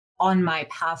on my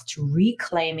path to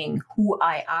reclaiming who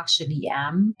I actually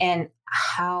am and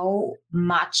how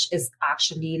much is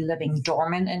actually living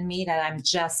dormant in me that I'm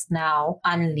just now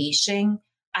unleashing.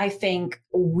 I think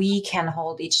we can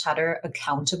hold each other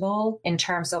accountable in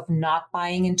terms of not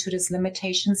buying into these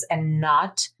limitations and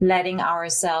not letting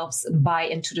ourselves buy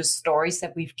into the stories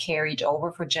that we've carried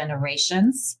over for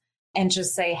generations, and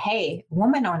just say, hey,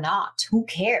 woman or not, who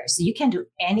cares? You can do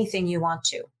anything you want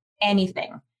to,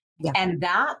 anything. Yeah. And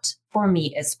that for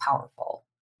me is powerful.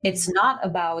 It's not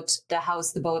about the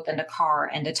house, the boat, and the car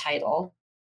and the title.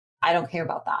 I don't care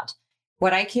about that.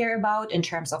 What I care about in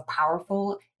terms of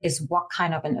powerful is what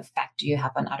kind of an effect do you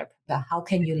have on other people? How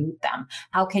can you lead them?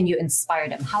 How can you inspire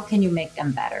them? How can you make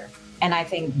them better? And I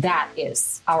think that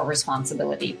is our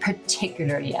responsibility,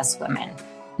 particularly as women,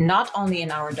 not only in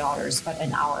our daughters, but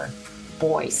in our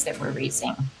boys that we're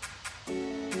raising.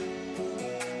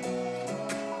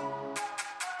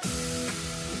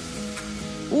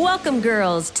 Welcome,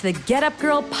 girls, to the Get Up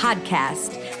Girl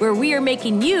podcast, where we are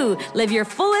making you live your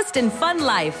fullest and fun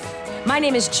life. My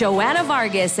name is Joanna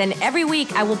Vargas, and every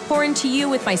week I will pour into you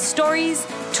with my stories,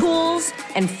 tools,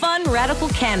 and fun radical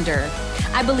candor.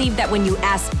 I believe that when you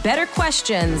ask better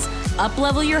questions,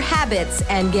 up-level your habits,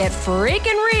 and get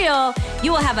freaking real,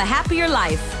 you will have a happier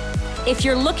life. If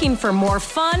you're looking for more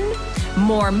fun,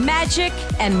 more magic,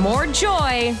 and more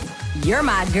joy, you're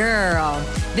my girl.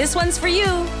 This one's for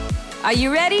you. Are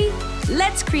you ready?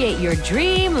 Let's create your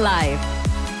dream life.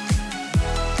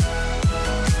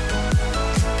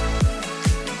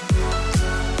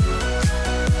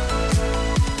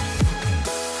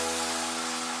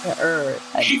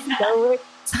 I'm so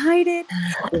excited.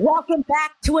 Welcome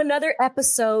back to another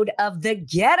episode of the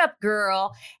Get Up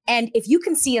Girl. And if you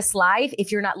can see us live,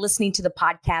 if you're not listening to the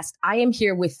podcast, I am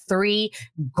here with three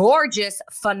gorgeous,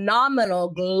 phenomenal,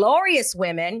 glorious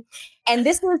women. And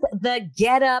this is the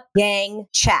Get Up Gang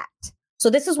Chat. So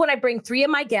this is when I bring three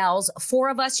of my gals, four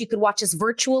of us. You could watch us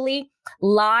virtually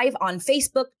live on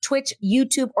Facebook, Twitch,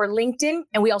 YouTube, or LinkedIn.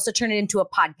 And we also turn it into a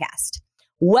podcast.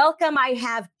 Welcome. I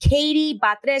have Katie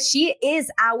Batres. She is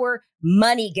our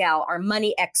money gal, our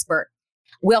money expert.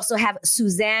 We also have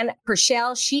Suzanne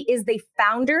Purcell. She is the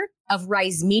founder of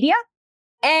Rise Media.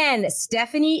 And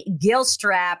Stephanie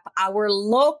Gilstrap, our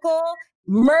local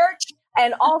merch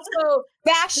and also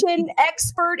fashion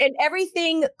expert and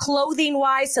everything clothing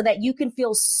wise so that you can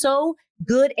feel so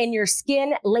good in your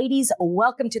skin. Ladies,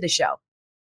 welcome to the show.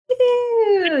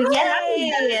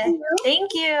 Yay.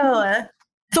 Thank you.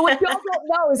 So what y'all don't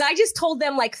know is I just told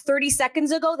them like 30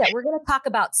 seconds ago that we're going to talk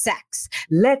about sex.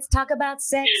 Let's talk about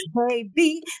sex,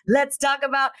 baby. Let's talk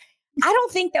about, I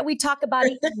don't think that we talk about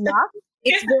it enough.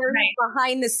 It's very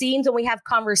behind the scenes when we have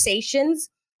conversations.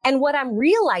 And what I'm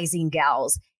realizing,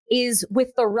 gals, is with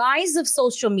the rise of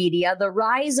social media, the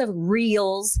rise of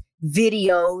reels,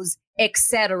 videos,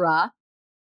 etc.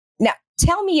 Now,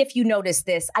 tell me if you notice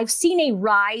this. I've seen a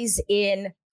rise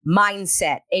in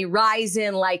mindset, a rise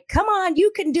in like, come on,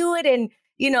 you can do it. And,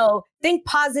 think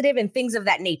positive and things of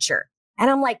that nature.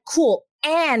 And I'm like, cool.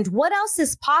 And what else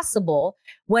is possible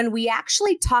when we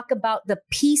actually talk about the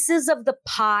pieces of the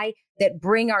pie that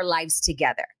bring our lives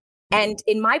together? And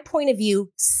in my point of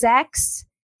view, sex,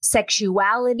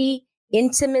 sexuality,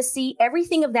 intimacy,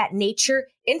 everything of that nature,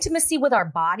 intimacy with our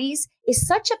bodies is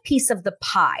such a piece of the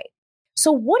pie.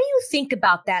 So what do you think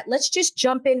about that? Let's just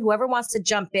jump in, whoever wants to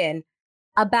jump in,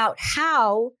 about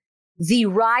how the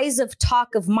rise of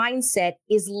talk of mindset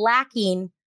is lacking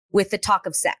with the talk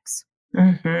of sex.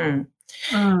 Mm-hmm.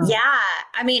 Yeah,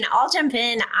 I mean, I'll jump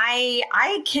in.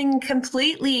 I can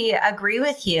completely agree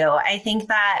with you. I think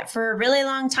that for a really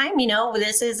long time,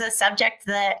 this is a subject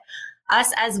that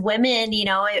us as women,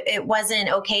 it wasn't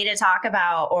okay to talk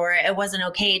about, or it wasn't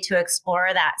okay to explore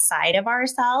that side of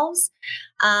ourselves.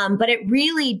 But it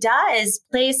really does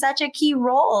play such a key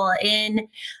role in,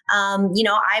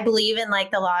 I believe in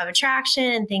like the law of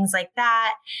attraction and things like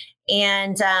that.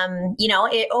 And,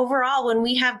 it overall, when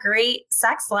we have great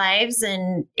sex lives,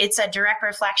 and it's a direct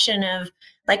reflection of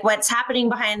like what's happening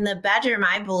behind the bedroom,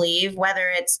 I believe, whether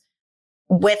it's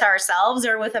with ourselves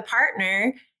or with a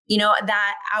partner,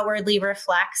 that outwardly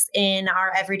reflects in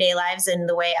our everyday lives and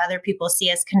the way other people see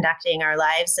us conducting our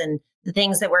lives and the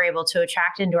things that we're able to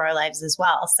attract into our lives as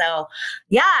well. So,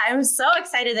 yeah, I'm so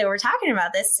excited that we're talking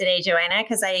about this today, Joanna,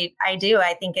 because I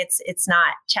think it's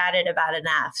not chatted about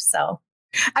enough. So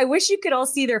I wish you could all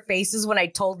see their faces when I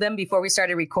told them before we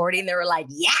started recording. They were like,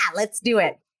 yeah, let's do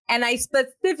it. And I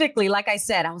specifically, like I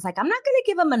said, I was like, I'm not going to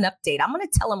give them an update. I'm going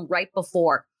to tell them right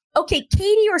before. Okay,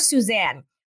 Katie or Suzanne,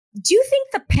 do you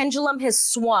think the pendulum has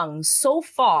swung so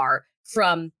far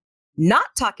from not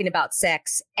talking about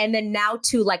sex, and then now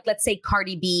to like, let's say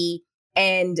Cardi B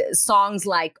and songs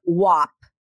like WAP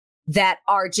that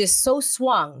are just so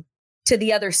swung to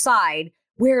the other side,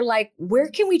 where like, where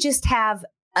can we just have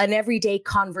an everyday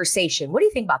conversation? What do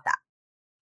you think about that?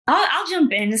 I'll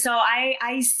jump in. So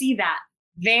I see that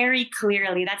very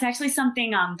clearly. That's actually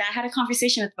something that I had a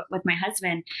conversation with my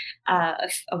husband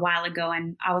a while ago.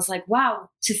 And I was like, wow,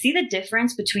 to see the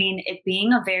difference between it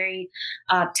being a very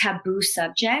taboo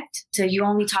subject to you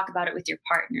only talk about it with your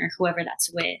partner, whoever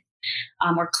that's with,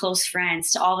 or close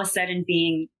friends, to all of a sudden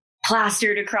being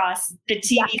plastered across the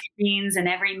TV screens and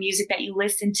every music that you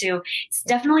listen to. It's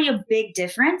definitely a big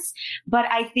difference. But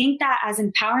I think that as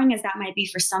empowering as that might be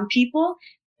for some people,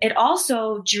 it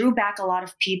also drew back a lot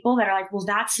of people that are like, well,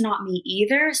 that's not me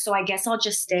either. So I guess I'll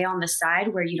just stay on the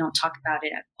side where you don't talk about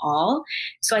it at all.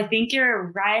 So I think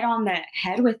you're right on the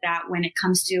head with that when it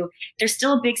comes to, there's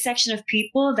still a big section of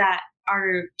people that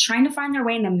are trying to find their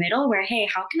way in the middle where, hey,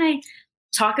 how can I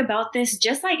talk about this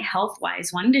just like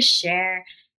health-wise, wanting to share,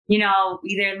 you know,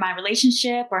 either my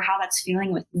relationship or how that's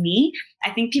feeling with me. I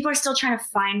think people are still trying to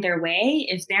find their way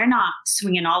if they're not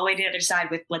swinging all the way to the other side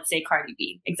with, let's say, Cardi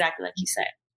B, exactly like you said.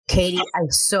 Katie, I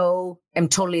so am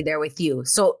totally there with you.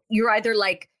 So you're either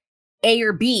like A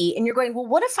or B, and you're going, well,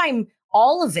 what if I'm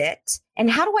all of it? And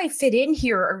how do I fit in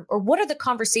here? Or what are the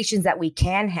conversations that we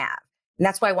can have? And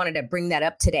that's why I wanted to bring that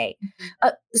up today.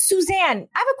 Suzanne,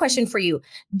 I have a question for you.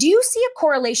 Do you see a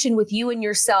correlation with you and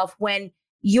yourself when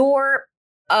you're,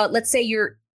 let's say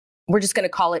we're just going to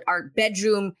call it our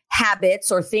bedroom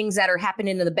habits or things that are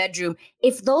happening in the bedroom.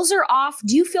 If those are off,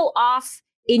 do you feel off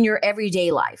in your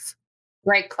everyday life?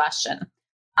 Great question.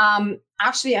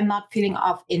 Actually, I'm not feeling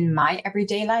off in my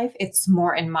everyday life. It's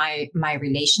more in my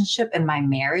relationship and my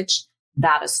marriage.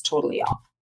 That is totally off.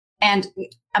 And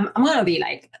I'm going to be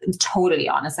like totally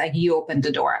honest. Like, you opened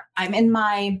the door. I'm in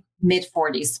my late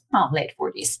 40s.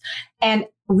 And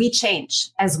we change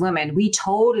as women. We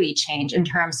totally change in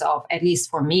terms of, at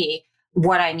least for me,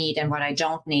 what I need and what I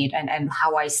don't need, and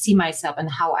how I see myself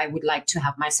and how I would like to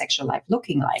have my sexual life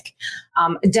looking like.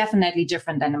 Definitely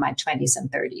different than in my 20s and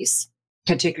 30s,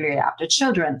 particularly after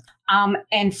children.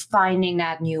 And finding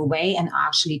that new way and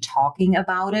actually talking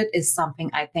about it is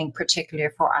something I think, particularly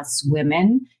for us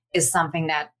women, is something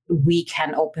that we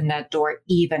can open that door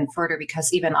even further,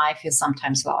 because even I feel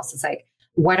sometimes lost. It's like,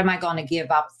 what am I going to give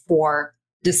up for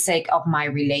the sake of my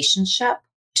relationship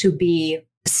to be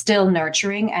still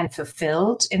nurturing and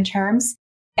fulfilled in terms?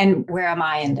 And where am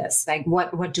I in this? Like,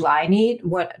 what do I need?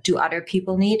 What do other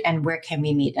people need? And where can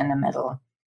we meet in the middle?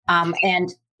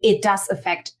 And it does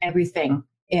affect everything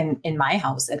in my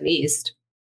house, at least.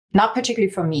 Not particularly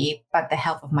for me, but the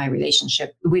health of my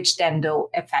relationship, which then though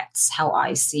affects how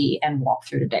I see and walk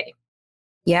through the day.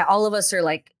 Yeah, all of us are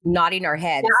like nodding our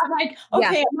heads. Yeah, I'm like,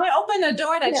 okay, am I open a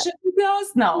door that should be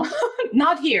closed? No,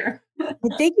 not here.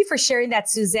 Thank you for sharing that,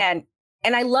 Suzanne.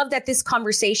 And I love that this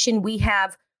conversation, we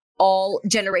have all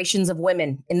generations of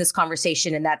women in this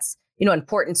conversation. And that's,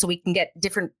 important, so we can get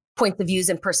different points of views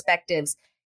and perspectives.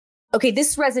 Okay,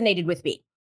 this resonated with me.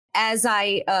 As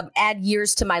I add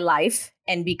years to my life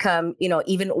and become,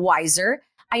 even wiser,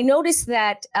 I noticed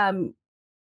that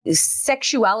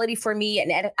sexuality for me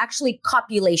and actually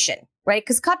copulation, right?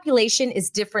 Because copulation is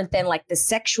different than like the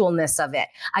sexualness of it.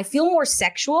 I feel more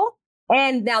sexual,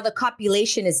 and now the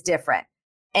copulation is different.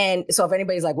 And so if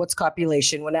anybody's like, what's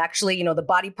copulation? When actually, the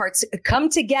body parts come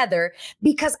together,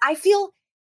 because I feel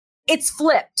it's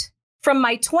flipped. From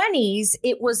my 20s,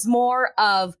 it was more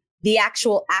of the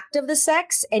actual act of the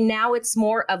sex. And now it's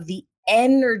more of the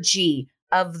energy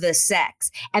of the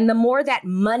sex. And the more that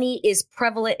money is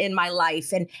prevalent in my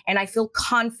life and I feel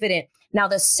confident, now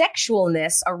the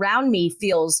sexualness around me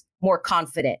feels more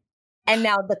confident. And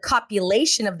now the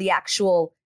copulation of the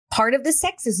actual part of the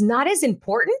sex is not as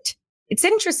important. It's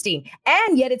interesting.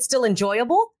 And yet it's still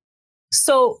enjoyable.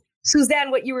 So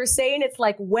Suzanne, what you were saying, it's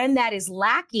like when that is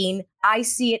lacking, I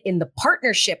see it in the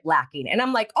partnership lacking. And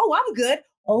I'm like, oh, I'm good.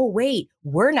 Oh, wait,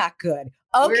 we're not good.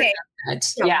 Okay. We're not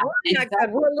good. Yeah, we're not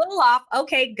good. We're a little off.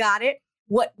 Okay, got it.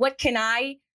 What can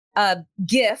I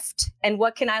gift, and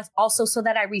what can I also, so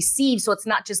that I receive? So it's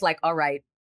not just like, all right,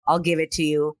 I'll give it to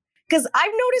you. Because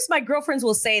I've noticed my girlfriends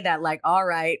will say that, like, all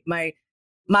right, my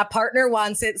partner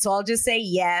wants it, so I'll just say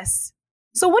yes.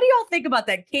 So what do y'all think about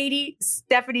that? Katie,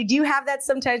 Stephanie, do you have that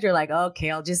sometimes? You're like,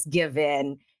 okay, I'll just give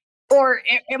in. Or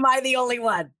am I the only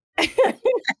one?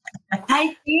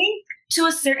 I think to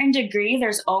a certain degree,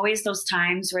 there's always those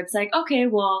times where it's like, okay,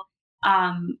 well,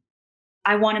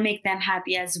 I want to make them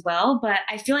happy as well. But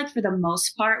I feel like for the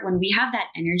most part, when we have that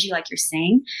energy, like you're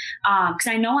saying, because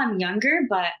I know I'm younger,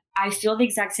 but I feel the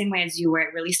exact same way as you, where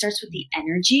it really starts with the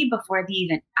energy before the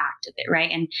even act of it, right?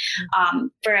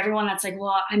 And for everyone that's like,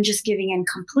 well, I'm just giving in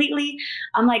completely,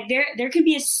 I'm like, there could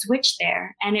be a switch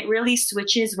there. And it really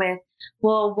switches with,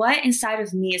 well, what inside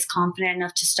of me is confident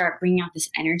enough to start bringing out this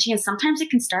energy? And sometimes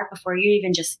it can start before you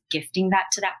even just gifting that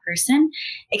to that person.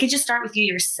 It could just start with you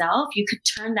yourself. You could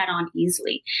turn that on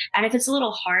easily. And if it's a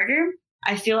little harder,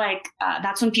 I feel like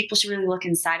that's when people should really look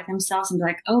inside of themselves and be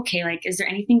like, okay, like, is there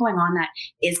anything going on that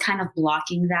is kind of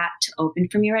blocking that to open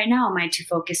for me right now? Am I too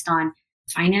focused on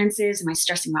finances? Am I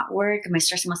stressing about work? Am I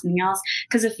stressing about something else?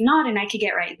 Because if not, and I could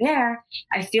get right there,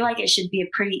 I feel like it should be a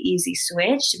pretty easy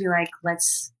switch to be like,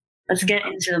 let's get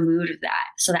into the mood of that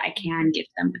so that I can gift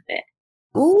them with it.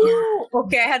 Ooh,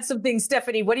 okay. I had some things.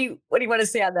 Stephanie, what do you want to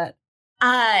say on that?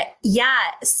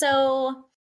 So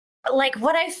like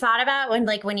what I thought about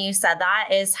when you said that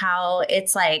is how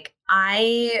it's like,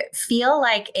 I feel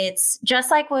like it's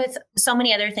just like with so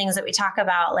many other things that we talk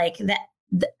about, like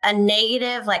a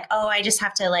negative, like, oh, I just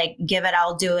have to like give it,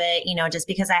 I'll do it, just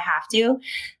because I have to.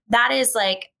 That is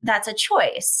like, that's a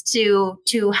choice to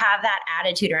have that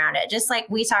attitude around it. Just like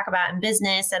we talk about in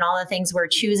business and all the things, we're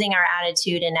choosing our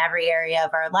attitude in every area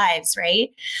of our lives, right?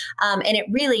 And it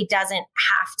really doesn't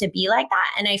have to be like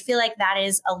that. And I feel like that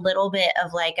is a little bit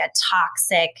of like a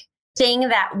toxic thing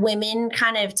that women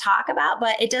kind of talk about,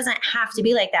 but it doesn't have to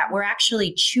be like that. We're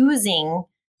actually choosing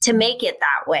to make it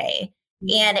that way.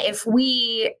 And if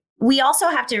we also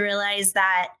have to realize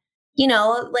that,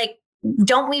 like,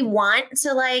 don't we want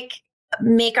to like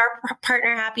make our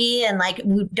partner happy? And like,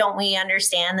 don't we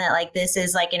understand that like, this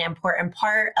is like an important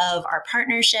part of our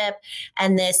partnership,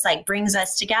 and this like brings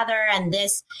us together, and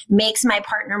this makes my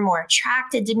partner more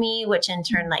attracted to me, which in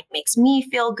turn like makes me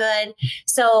feel good.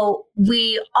 So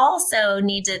we also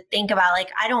need to think about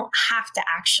like, I don't have to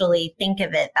actually think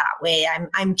of it that way.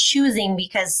 I'm choosing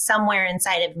because somewhere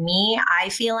inside of me, I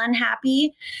feel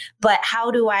unhappy, but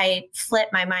how do I flip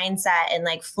my mindset and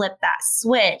like flip that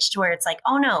switch to where it's like,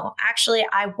 oh no, actually,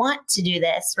 I want to do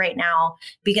this right now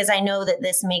because I know that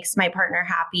this makes my partner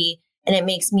happy and it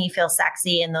makes me feel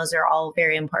sexy. And those are all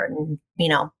very important,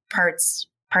 parts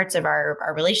of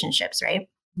our relationships, right?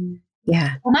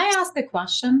 Yeah. Can I ask the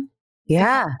question?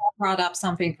 Yeah. That brought up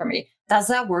something for me. Does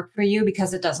that work for you?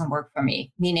 Because it doesn't work for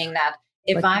me. Meaning that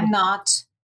if I'm not,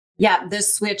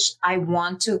 this switch, I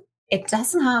want to, it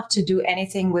doesn't have to do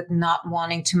anything with not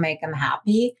wanting to make them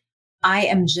happy. I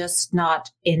am just not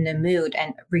in the mood.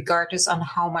 And regardless on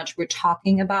how much we're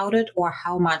talking about it or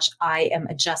how much I am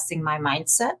adjusting my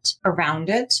mindset around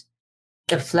it,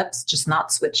 the flip's just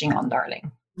not switching on,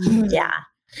 darling. Yeah.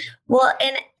 Well,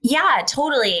 and yeah,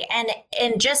 totally.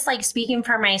 And just like speaking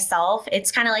for myself,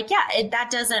 it's kind of like, that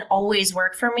doesn't always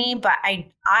work for me, but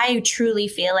I truly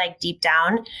feel like deep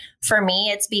down for me,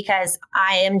 it's because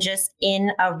I am just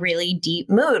in a really deep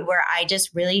mood where I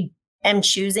just really am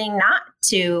choosing not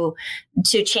to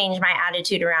change my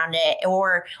attitude around it,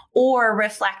 or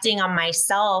reflecting on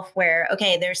myself where,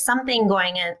 okay, there's something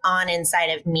going on inside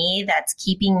of me that's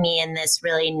keeping me in this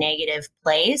really negative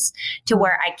place to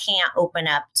where I can't open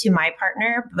up to my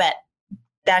partner, but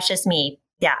that's just me.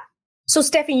 Yeah. So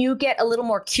Stephanie, you get a little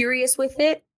more curious with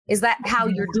it. Is that how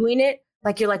you're doing it?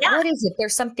 Like, you're like, what is it?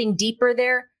 There's something deeper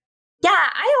there. Yeah,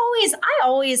 I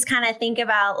always kind of think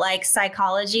about like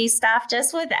psychology stuff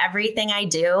just with everything I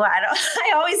do.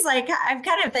 I'm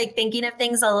kind of like thinking of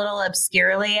things a little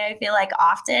obscurely, I feel like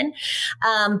often.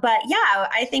 But yeah,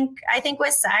 I think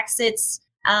with sex, it's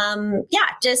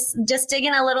just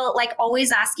digging a little, like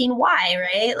always asking why,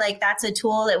 right? Like that's a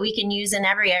tool that we can use in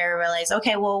every area. Realize,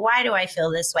 okay, well, why do I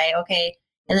feel this way? Okay.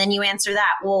 And then you answer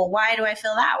that. Well, why do I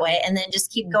feel that way? And then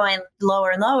just keep going lower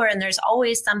and lower. And there's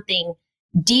always something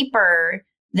deeper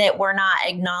that we're not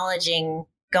acknowledging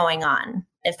going on,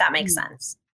 if that makes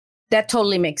sense. That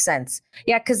totally makes sense.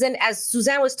 Yeah, because then as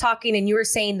Suzanne was talking and you were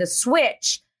saying the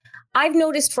switch, I've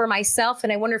noticed for myself,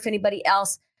 and I wonder if anybody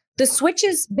else, the switch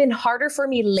has been harder for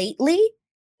me lately.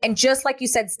 And just like you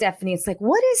said, Stephanie, it's like,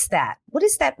 what is that? What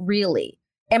is that really?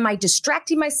 Am I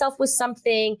distracting myself with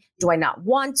something? Do I not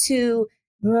want to?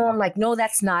 No, I'm like, no,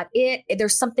 that's not it.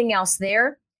 There's something else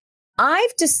there.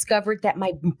 I've discovered that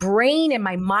my brain and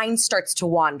my mind starts to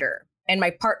wander, and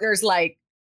my partner's like,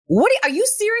 are you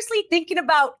seriously thinking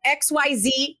about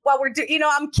XYZ while we're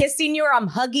I'm kissing you or I'm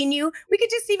hugging you? We could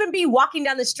just even be walking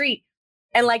down the street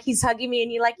and like, he's hugging me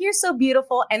and you're like, you're so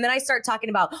beautiful. And then I start talking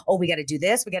about, oh, we got to do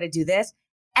this. We got to do this.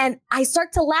 And I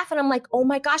start to laugh and I'm like, oh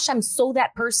my gosh, I'm so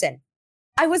that person.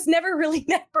 I was never really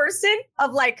that person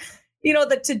of like,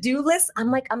 the to-do list.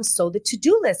 I'm like, I'm so the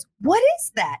to-do list. What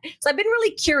is that? So I've been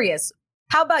really curious.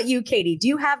 How about you, Katie? Do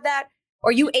you have that? Or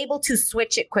are you able to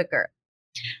switch it quicker?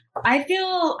 I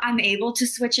feel I'm able to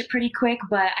switch it pretty quick,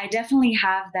 but I definitely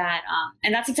have that.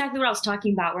 And that's exactly what I was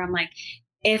talking about, where I'm like,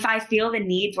 if I feel the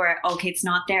need where, okay, it's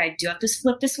not there, I do have to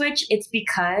flip the switch. It's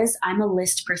because I'm a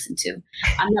list person too.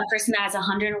 I'm that person that has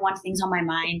 101 things on my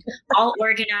mind, all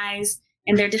organized,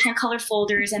 and they're different colored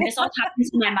folders. And this all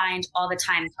happens in my mind all the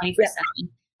time,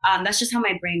 24/7. That's just how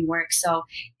my brain works. So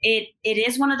it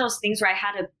is one of those things where I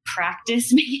had to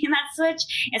practice making that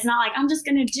switch. It's not like I'm just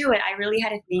going to do it. I really had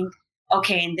to think,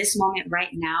 okay, in this moment right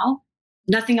now,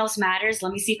 nothing else matters.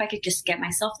 Let me see if I could just get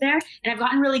myself there. And I've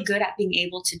gotten really good at being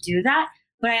able to do that.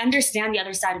 But I understand the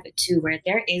other side of it too, where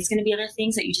there is going to be other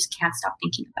things that you just can't stop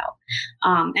thinking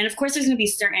about. And of course, there's going to be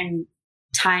certain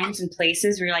times and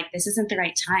places where you're like, this isn't the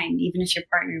right time, even if your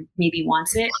partner maybe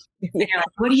wants it. And you're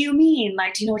like, what do you mean?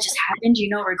 Like, do you know what just happened? Do you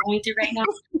know what we're going through right now?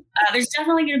 There's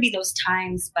definitely going to be those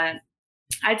times. But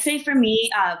I'd say for me,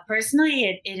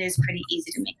 personally, it is pretty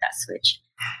easy to make that switch.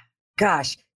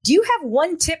 Gosh, do you have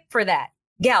one tip for that?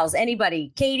 Gals,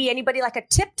 anybody, Katie, anybody, like a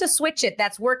tip to switch it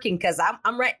that's working? Because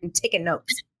I'm writing, taking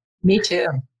notes. Me too.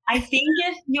 I think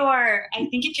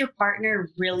if your partner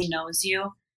really knows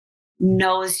you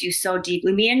so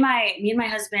deeply. Me and my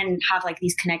husband have like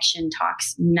these connection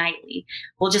talks nightly.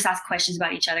 We'll just ask questions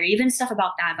about each other, even stuff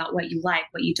about that, about what you like,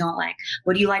 what you don't like.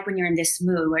 What do you like when you're in this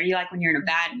mood? What do you like when you're in a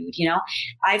bad mood?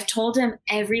 I've told him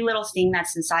every little thing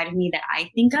that's inside of me that I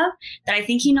think of, that I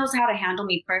think he knows how to handle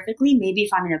me perfectly. Maybe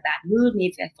if I'm in a bad mood,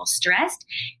 maybe if I feel stressed,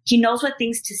 he knows what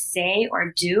things to say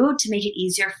or do to make it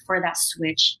easier for that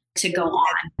switch to go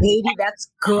on. Baby,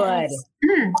 that's good.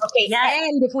 Okay. Yeah.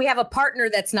 And if we have a partner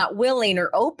that's not willing or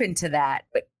open to that,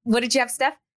 but what did you have,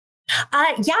 Steph?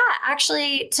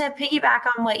 Actually, to piggyback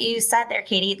on what you said there,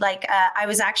 Katie,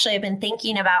 I've been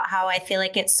thinking about how I feel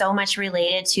like it's so much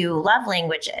related to love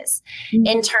languages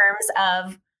in terms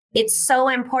of it's so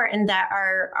important that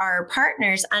our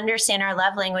partners understand our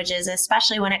love languages,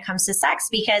 especially when it comes to sex,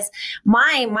 because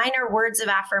mine are words of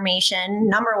affirmation,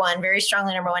 number one, very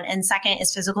strongly number one. And second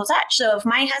is physical touch. So if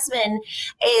my husband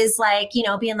is like,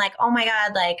 being like, oh my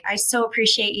God, like, I so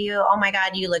appreciate you. Oh my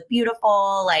God, you look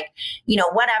beautiful. Like,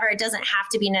 whatever. It doesn't have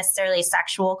to be necessarily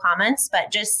sexual comments,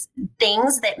 but just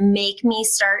things that make me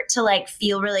start to like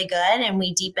feel really good. And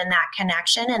we deepen that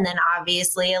connection. And then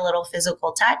obviously a little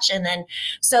physical touch. And then,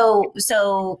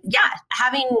 So yeah,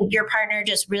 having your partner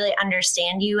just really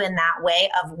understand you in that way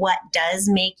of what does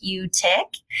make you tick.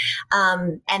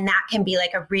 And that can be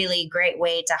like a really great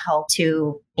way to help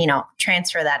to,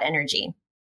 transfer that energy.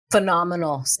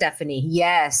 Phenomenal, Stephanie.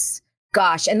 Yes.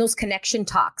 Gosh. And those connection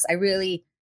talks, I really,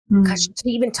 gosh,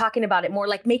 even talking about it more,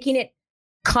 like making it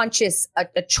conscious,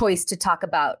 a choice to talk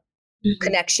about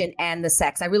connection and the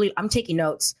sex. I'm taking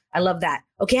notes. I love that.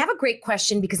 Okay, I have a great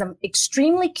question because I'm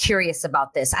extremely curious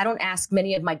about this. I don't ask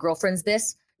many of my girlfriends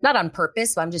this, not on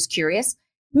purpose, but I'm just curious.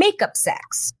 Makeup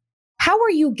sex. How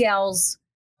are you gals?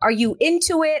 Are you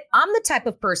into it? I'm the type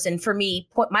of person, for me,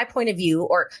 my point of view,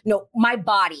 or my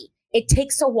body, it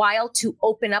takes a while to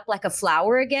open up like a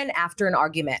flower again after an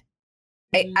argument.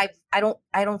 I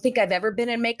don't think I've ever been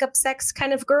a makeup sex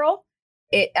kind of girl.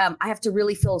 I have to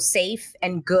really feel safe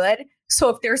and good. So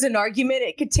if there's an argument,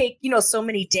 it could take, so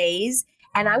many days.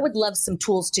 And I would love some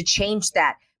tools to change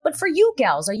that. But for you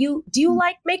gals, do you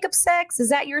like makeup sex? Is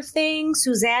that your thing?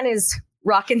 Suzanne is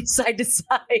rocking side to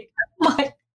side.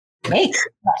 My makeup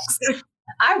sex.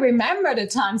 I remember the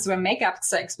times when makeup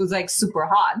sex was like super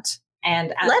hot.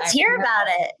 And let's hear about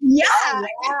it. Yeah.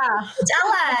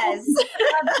 Tell us. The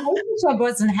relationship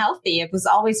wasn't healthy. It was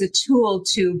always a tool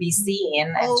to be seen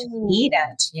and to need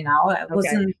it.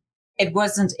 It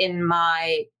wasn't in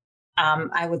my,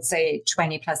 I would say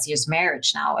 20 plus years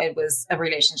marriage now. It was a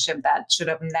relationship that should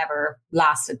have never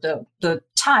lasted the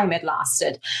time it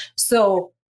lasted.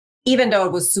 So even though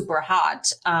it was super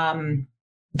hot,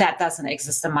 that doesn't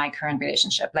exist in my current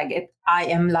relationship. I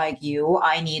am like you.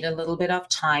 I need a little bit of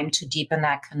time to deepen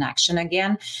that connection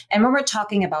again. And when we're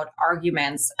talking about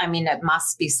arguments, I mean, it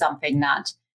must be something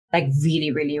that like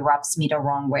really, really rubs me the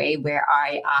wrong way, where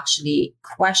I actually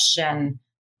question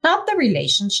not the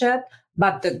relationship,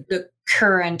 but the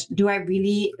current, do I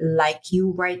really like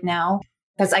you right now?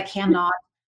 Because I cannot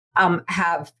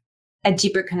have a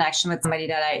deeper connection with somebody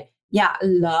that I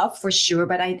love for sure.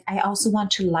 But I also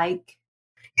want to like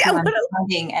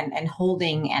hugging and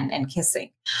holding and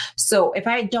kissing. So if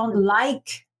I don't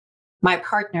like my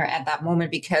partner at that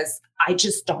moment because I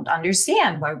just don't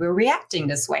understand why we're reacting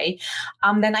this way,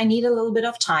 then I need a little bit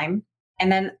of time.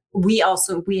 And then we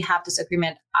have this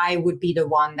agreement. I would be the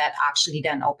one that actually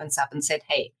then opens up and said,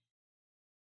 hey,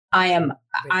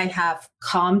 I have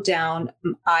calmed down.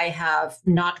 I have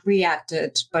not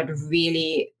reacted, but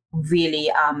really, really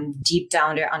deep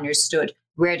down there understood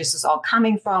where this is all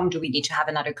coming from. Do we need to have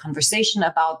another conversation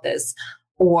about this?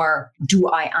 Or do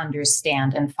I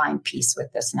understand and find peace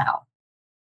with this now?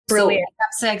 Brilliant.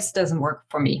 So sex doesn't work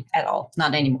for me at all.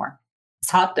 Not anymore.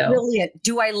 It's hot though. Brilliant.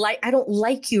 I don't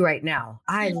like you right now.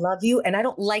 I love you and I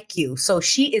don't like you. So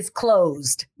she is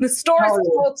closed. The store is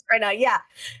closed right now. Yeah.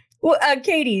 Well,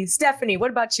 Katie, Stephanie,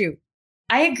 what about you?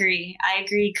 I agree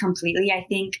completely. I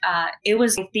think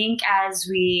as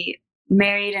we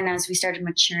married and as we started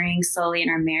maturing slowly in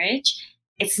our marriage,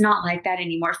 it's not like that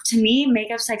anymore. To me,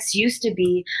 makeup sex used to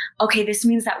be, okay, this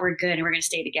means that we're good and we're going to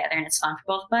stay together and it's fun for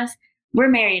both of us. We're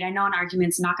married. I know an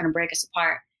argument's not going to break us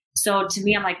apart. So to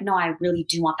me, I'm like, no, I really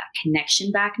do want that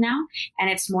connection back now. And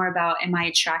it's more about, am I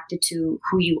attracted to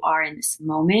who you are in this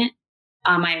moment?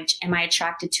 Am I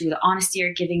attracted to the honesty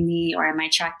you're giving me, or am I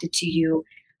attracted to you,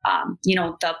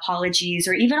 the apologies,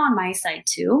 or even on my side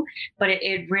too? But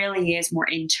it really is more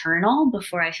internal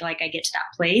before I feel like I get to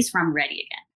that place where I'm ready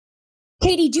again.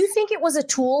 Katie, do you think it was a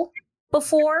tool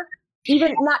before,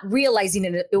 even not realizing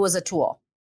it was a tool?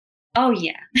 Oh,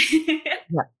 yeah.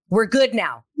 Yeah. We're good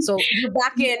now. So you're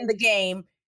back in the game,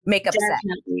 makeup sex.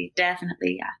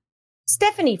 Definitely, yeah.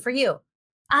 Stephanie, for you.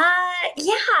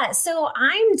 Yeah. So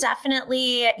I'm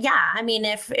definitely, I mean,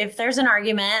 if there's an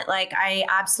argument, like I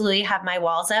absolutely have my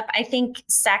walls up. I think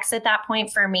sex at that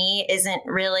point for me isn't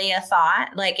really a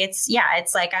thought. Like it's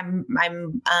like I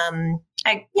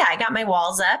got my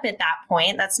walls up at that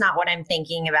point. That's not what I'm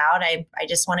thinking about. I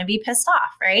just want to be pissed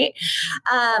off. Right.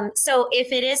 So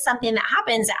if it is something that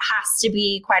happens, it has to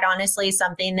be, quite honestly,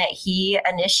 something that he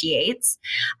initiates.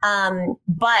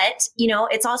 But,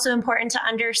 it's also important to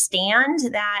understand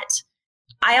that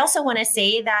I also want to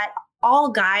say that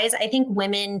all guys, I think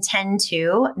women tend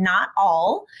to, not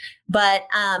all, but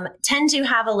tend to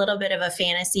have a little bit of a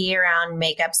fantasy around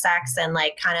makeup sex and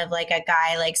like kind of like a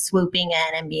guy like swooping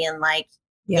in and being like,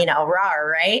 rah,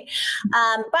 right?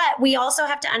 But we also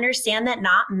have to understand that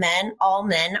not all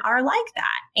men are like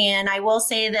that. And I will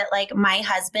say that like my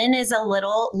husband is a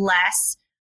little less,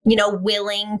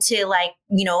 willing to like,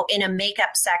 in a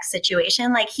makeup sex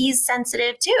situation, like he's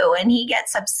sensitive too, and he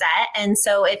gets upset. And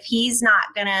so if he's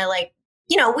not gonna like,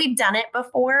 we've done it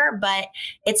before, but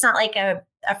it's not like a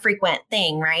frequent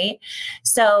thing, right?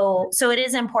 So it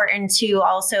is important to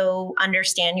also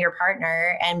understand your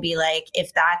partner and be like,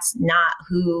 if that's not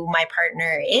who my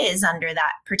partner is under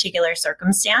that particular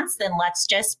circumstance, then let's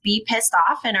just be pissed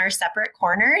off in our separate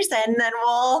corners, and then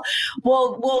we'll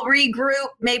regroup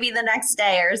maybe the next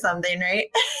day or something, right?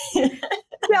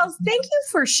 Well, thank you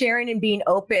for sharing and being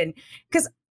open, because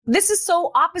this is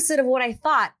so opposite of what I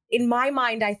thought. In my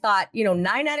mind, I thought,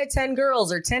 9 out of 10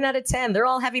 girls or 10 out of 10, they're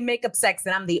all having makeup sex.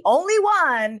 And I'm the only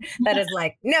one that is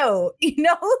like, no,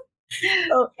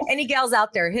 So any gals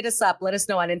out there, hit us up. Let us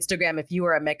know on Instagram if you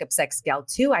are a makeup sex gal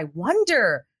too. I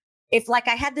wonder if like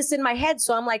I had this in my head.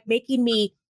 So I'm like making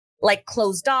me like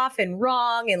closed off and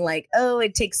wrong and like, oh,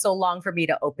 it takes so long for me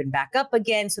to open back up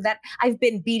again. So that I've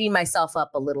been beating myself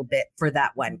up a little bit for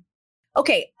that one.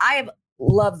 Okay, I have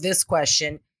loved this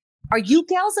question. Are you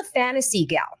gals a fantasy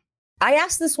gal? I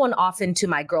ask this one often to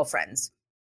my girlfriends.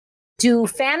 Do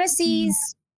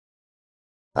fantasies,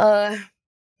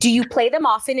 do you play them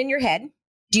often in your head?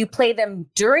 Do you play them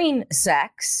during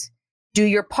sex? Do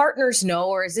your partners know,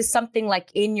 or is this something like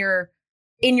in your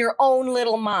own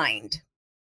little mind?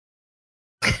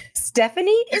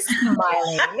 Stephanie is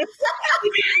smiling.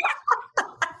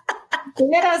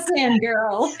 Let us in,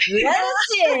 girl. Let us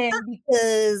in,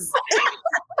 because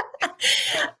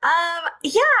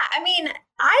I mean,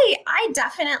 I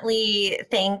definitely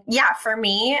think, for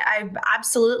me,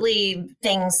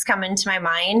 things come into my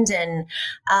mind, and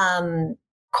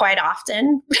quite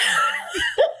often,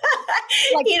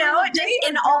 like, just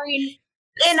in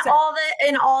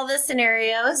all the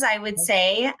scenarios, I would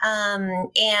say,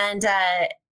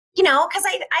 because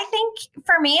I think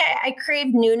for me, I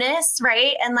crave newness,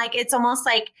 right? And like, it's almost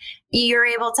like you're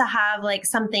able to have like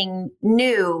something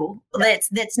new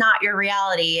that's not your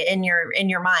reality in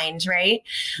your mind, right?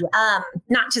 Yeah.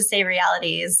 Not to say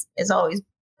reality is always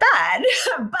bad,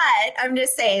 but I'm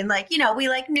just saying, like, we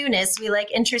like newness, we like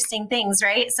interesting things,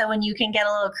 right? So when you can get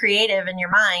a little creative in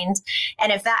your mind,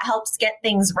 and if that helps get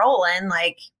things rolling,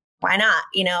 like, why not?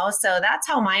 So that's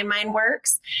how my mind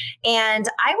works. And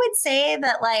I would say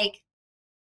that, like,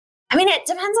 I mean, it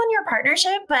depends on your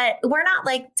partnership, but we're not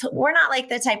like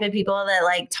the type of people that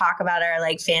like talk about our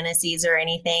like fantasies or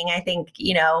anything. I think,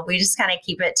 we just kind of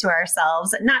keep it to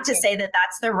ourselves. Not to say that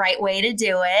that's the right way to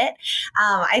do it.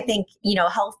 I think,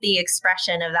 healthy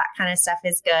expression of that kind of stuff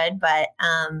is good, but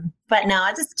no,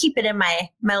 I just keep it in my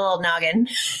little noggin.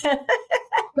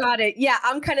 Got it. Yeah,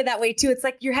 I'm kind of that way too. It's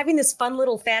like you're having this fun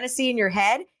little fantasy in your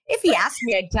head. If he asked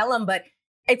me, I'd tell him, but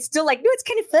it's still like, no, it's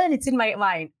kind of fun. It's in my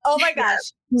mind. Oh my gosh.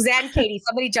 Suzanne, Katie,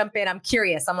 somebody jump in. I'm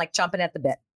curious. I'm like chomping at the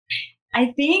bit.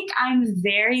 I think I'm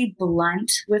very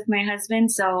blunt with my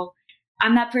husband. So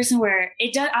I'm that person where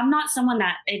I'm not someone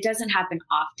that it doesn't happen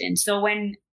often. So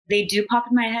when they do pop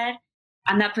in my head,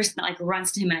 I'm that person that like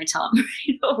runs to him and I tell him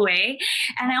right away.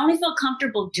 And I only feel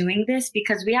comfortable doing this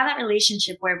because we have that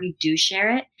relationship where we do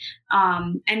share it.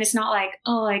 And it's not like,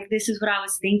 oh, like this is what I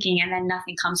was thinking. And then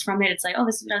nothing comes from it. It's like, oh,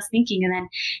 this is what I was thinking. And then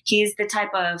he's the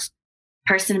type of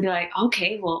person to be like,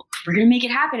 okay, well, we're going to make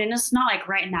it happen. And it's not like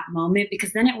right in that moment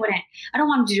because then I don't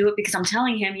want him to do it because I'm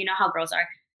telling him, you know how girls are.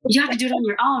 You have to do it on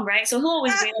your own, right? So he'll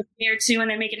always wait a day or two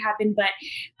and then make it happen. But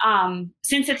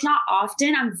since it's not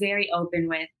often, I'm very open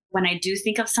with when I do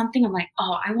think of something, I'm like,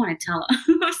 oh, I want to tell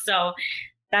him. So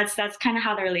that's kind of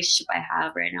how the relationship I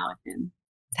have right now with him.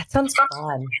 That sounds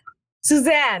fun.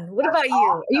 Suzanne, what about you?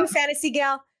 Are you a fantasy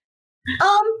gal?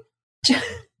 Is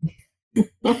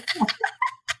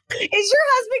your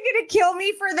husband going to kill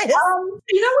me for this?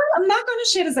 You know what? I'm not going to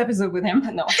share this episode with him.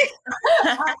 No. Okay.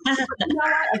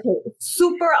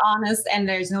 Super honest, and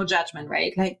there's no judgment,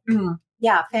 right? Like,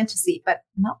 yeah, fantasy, but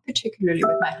not particularly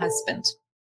with my husband.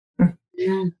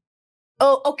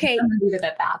 Oh, okay. I'm gonna leave it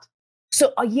at that.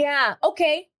 So, yeah,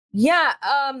 okay, yeah.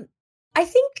 I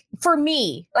think for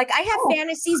me, like I have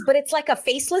fantasies, but it's like a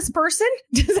faceless person.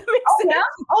 Does that make sense? Yeah?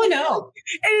 Oh no,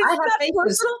 and it's not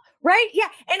personal, right? Yeah,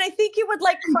 and I think it would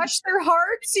like crush their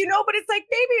hearts, but it's like,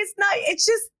 baby, it's not. It's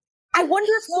just. I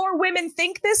wonder if more women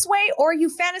think this way, or are you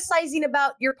fantasizing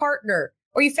about your partner,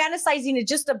 or are you fantasizing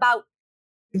just about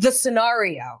the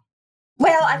scenario?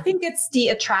 Well, I think it's the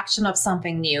attraction of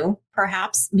something new,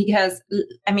 perhaps, because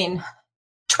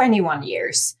 21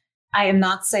 years. I am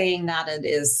not saying that it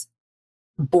is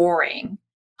boring.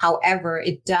 However,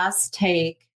 it does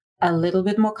take a little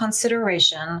bit more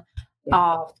consideration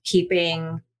of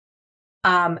keeping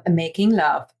making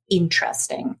love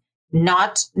interesting,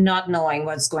 not knowing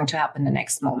what's going to happen the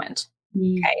next moment.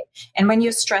 Okay. And when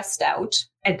you're stressed out,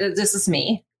 and this is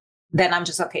me, then I'm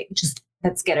just, okay, just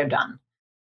let's get it done.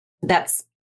 That's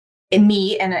in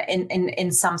me and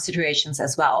in some situations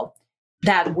as well,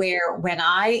 that when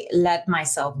I let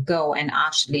myself go and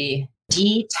actually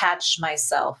detach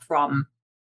myself from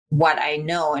what I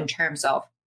know in terms of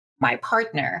my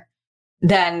partner,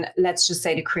 then let's just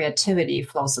say the creativity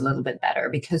flows a little bit better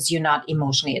because you're not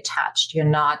emotionally attached. You're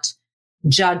not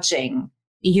judging.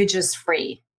 You're just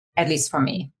free, at least for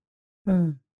me.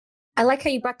 I like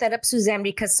how you brought that up, Suzanne,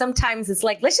 because sometimes it's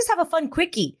like, let's just have a fun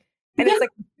quickie. And it's like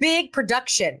big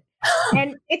production.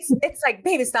 And it's like,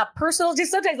 babe, it's not personal.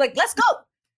 Just sometimes like, let's go.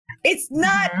 It's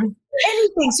not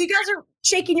anything. So you guys are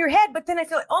shaking your head, but then I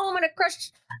feel like, oh, I'm going to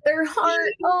crush their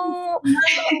heart. Oh,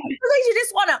 you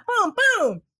just want to boom,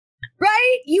 boom,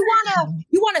 right? You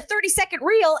want a 30-second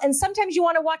reel, and sometimes you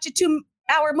want to watch a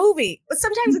 2-hour movie, but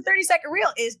sometimes a 30-second reel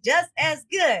is just as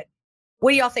good.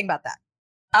 What do y'all think about that?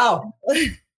 Oh,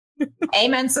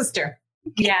 amen, sister.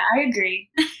 Yeah, I agree.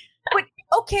 But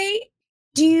okay,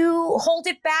 do you hold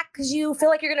it back because you feel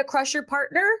like you're going to crush your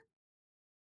partner?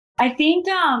 I think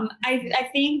I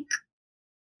think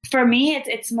for me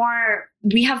it's more,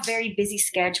 we have very busy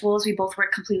schedules. We both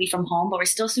work completely from home, but we're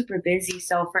still super busy.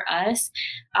 So for us,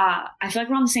 I feel like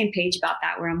we're on the same page about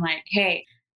that, where I'm like, hey,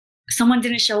 someone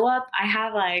didn't show up. I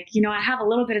have I have a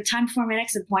little bit of time before my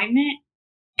next appointment.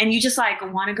 And you just like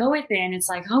want to go with it. And it's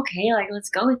like, okay, like, let's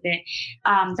go with it.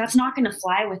 That's not going to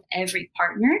fly with every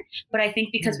partner. But I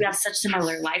think because we have such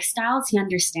similar lifestyles, he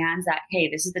understands that, hey,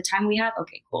 this is the time we have.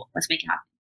 Okay, cool. Let's make it happen.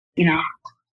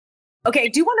 Okay.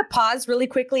 Do you want to pause really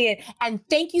quickly? And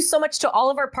thank you so much to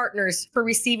all of our partners for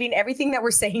receiving everything that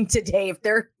we're saying today. If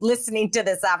they're listening to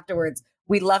this afterwards,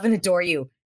 we love and adore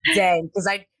you. Dang. Because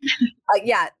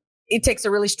it takes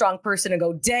a really strong person to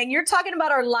go, dang, you're talking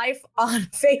about our life on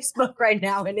Facebook right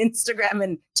now and Instagram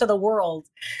and to the world.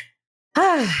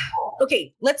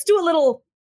 Okay, let's do a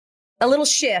little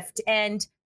shift. And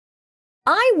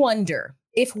I wonder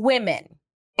if women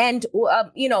and,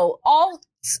 all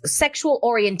sexual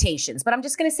orientations, but I'm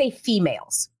just going to say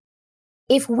females,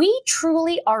 if we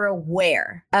truly are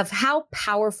aware of how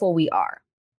powerful we are,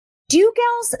 do you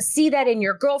gals see that in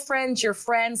your girlfriends, your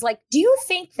friends? Like, do you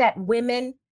think that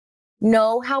women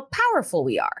know how powerful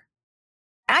we are?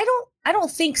 I don't I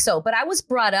don't think so. But I was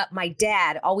brought up, my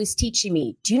dad always teaching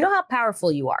me, do you know how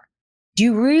powerful you are? Do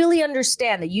you really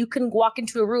understand that you can walk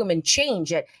into a room and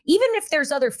change it, even if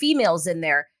there's other females in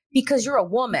there, because you're a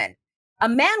woman? A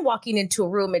man walking into a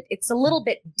room, it's a little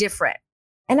bit different.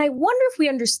 And I wonder if we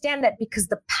understand that, because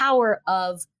the power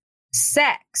of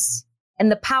sex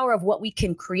and the power of what we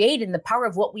can create and the power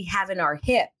of what we have in our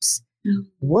hips. Mm-hmm.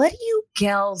 What do you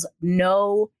gals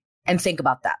know and think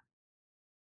about that?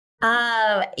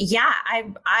 Yeah,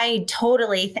 I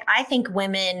totally, I think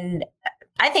women,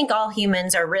 I think all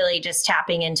humans are really just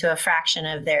tapping into a fraction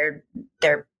of their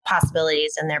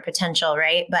possibilities and their potential,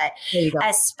 right? But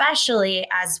especially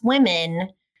as women,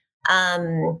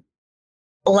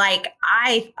 like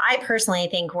I personally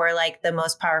think we're like the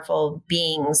most powerful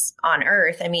beings on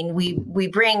earth. I mean, we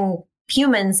bring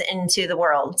humans into the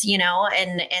world, you know,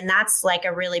 and that's like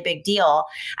a really big deal.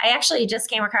 I actually just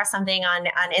came across something on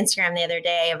Instagram the other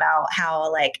day about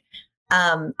how like,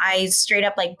 I straight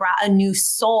up like brought a new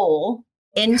soul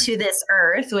into this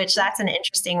earth, which that's an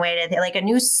interesting way to like a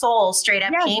new soul straight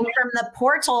up came from the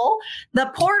portal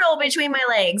between my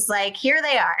legs. Like here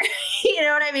they are, you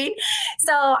know what I mean?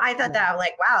 So I thought that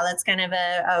like, wow, that's kind of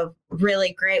a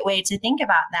really great way to think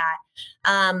about that.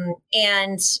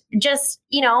 And just,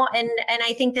 you know, and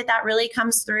I think that really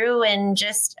comes through in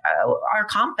just our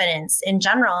confidence in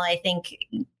general. I think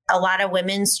a lot of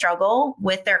women struggle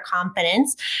with their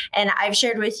confidence. And I've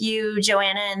shared with you,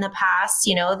 Joanna, in the past,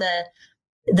 you know,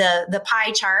 the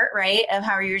pie chart, right, of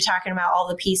how you're talking about all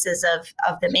the pieces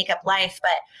of the makeup life.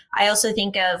 But I also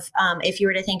think of, if you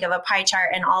were to think of a pie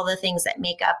chart and all the things that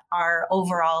make up our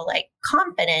overall like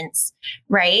confidence,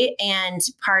 right? And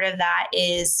part of that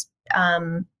is,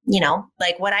 you know,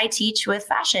 like what I teach with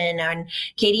fashion, and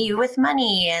Katie, you with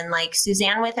money, and like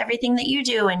Suzanne with everything that you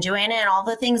do, and Joanna and all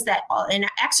the things that, and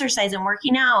exercise and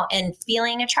working out and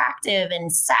feeling attractive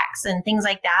and sex and things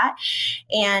like that.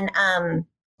 And,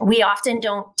 we often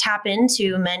don't tap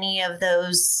into many of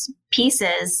those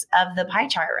pieces of the pie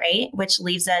chart, right? Which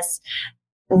leaves us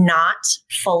not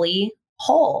fully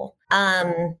whole.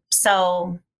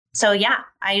 So yeah,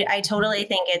 I totally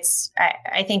think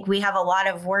I think we have a lot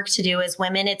of work to do as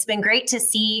women. It's been great to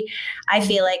see, I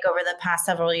feel like over the past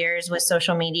several years with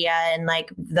social media and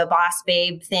like the boss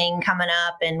babe thing coming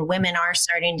up, and women are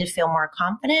starting to feel more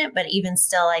confident, but even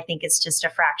still, I think it's just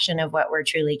a fraction of what we're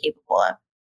truly capable of.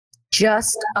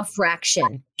 Just a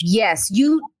fraction. Yes,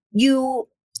 you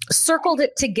circled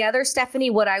it together, Stephanie,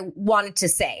 what I wanted to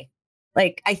say.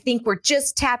 Like, I think we're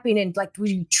just tapping in, like,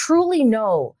 we truly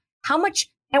know how much,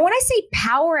 and when I say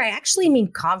power, I actually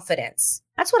mean confidence.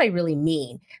 That's what I really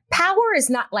mean. Power is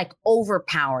not like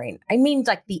overpowering. I mean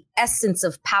like the essence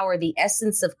of power, the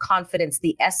essence of confidence,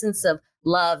 the essence of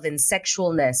love and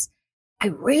sexualness. I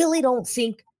really don't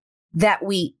think that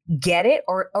we get it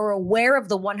or are aware of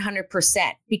the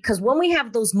 100%. Because when we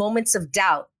have those moments of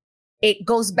doubt, it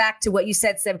goes back to what you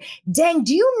said, Sam. Dang,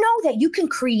 do you know that you can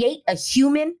create a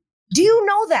human? Do you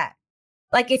know that?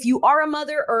 Like if you are a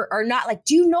mother or not, like,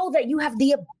 do you know that you have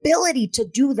the ability to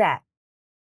do that?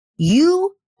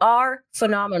 You are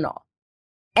phenomenal.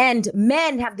 And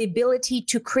men have the ability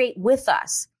to create with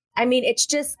us. I mean, it's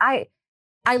just, I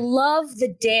love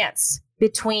the dance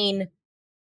between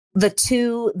the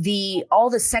two, all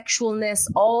the sexualness,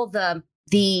 all the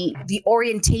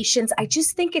orientations. I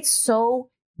just think it's so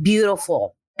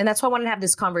beautiful. And that's why I wanted to have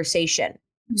this conversation.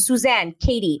 Suzanne,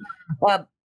 Katie, what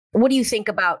do you think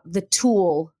about the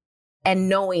tool and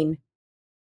knowing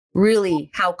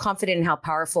really how confident and how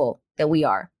powerful that we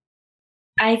are?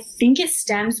 I think it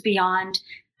stems beyond,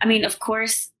 I mean, of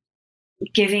course,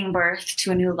 giving birth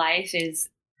to a new life is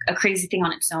a crazy thing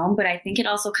on its own, but I think it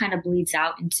also kind of bleeds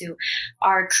out into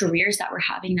our careers that we're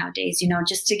having nowadays. You know,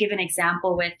 just to give an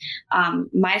example with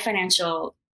my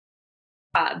financial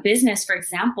business, for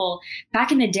example,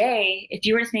 back in the day, if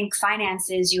you were to think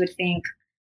finances, you would think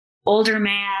older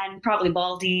man, probably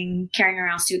balding, carrying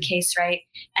around a suitcase, right?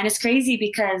 And it's crazy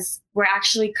because we're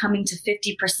actually coming to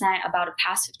 50%, about a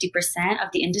past 50%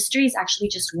 of the industry is actually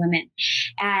just women.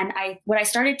 And what I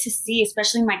started to see,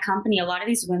 especially in my company, a lot of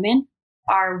these women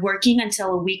are working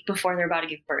until a week before they're about to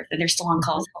give birth, and they're still on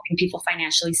calls, helping people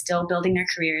financially, still building their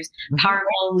careers,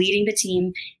 powerful, leading the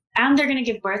team. And they're going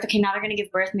to give birth. Okay, now they're going to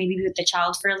give birth maybe with the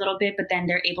child for a little bit, but then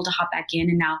they're able to hop back in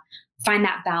and now find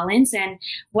that balance. And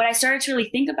what I started to really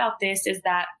think about this is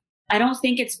that I don't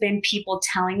think it's been people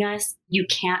telling us you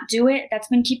can't do it that's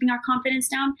been keeping our confidence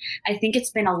down. I think it's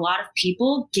been a lot of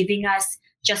people giving us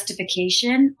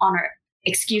justification on our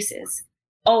excuses.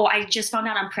 Oh, I just found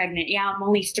out I'm pregnant. Yeah, I'm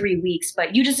only 3 weeks,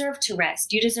 but you deserve to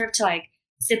rest. You deserve to like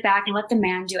sit back and let the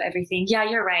man do everything. Yeah,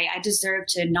 you're right. I deserve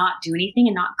to not do anything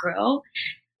and not grow.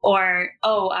 Or,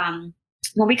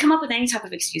 when we come up with any type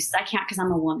of excuses, I can't because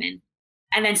I'm a woman.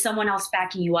 And then someone else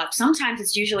backing you up. Sometimes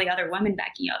it's usually other women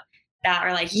backing you up that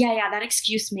are like, yeah, that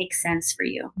excuse makes sense for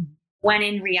you. When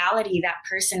in reality, that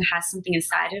person has something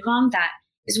inside of them that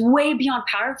is way beyond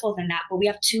powerful than that. But we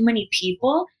have too many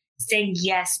people saying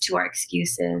yes to our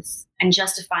excuses and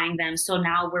justifying them. So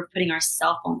now we're putting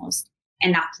ourselves almost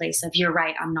in that place of, you're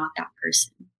right, I'm not that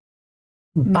person.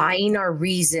 Buying our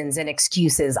reasons and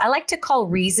excuses. I like to call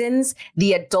reasons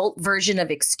the adult version of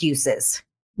excuses.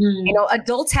 You know,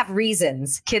 adults have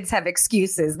reasons, kids have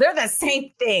excuses. They're the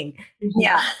same thing.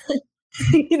 Yeah.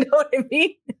 You know what I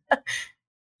mean?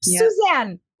 Yeah.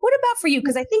 Suzanne, what about for you?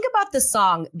 Because I think about the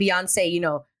song Beyonce, you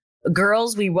know,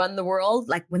 Girls, We Run the World.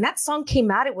 Like when that song came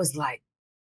out, it was like,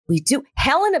 we do.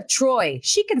 Helen of Troy,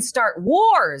 she can start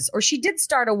wars, or she did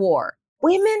start a war.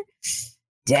 Women,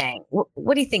 dang.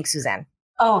 What do you think, Suzanne?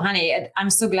 Oh, honey, I'm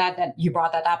so glad that you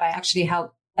brought that up. I actually held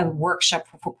a workshop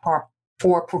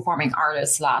for performing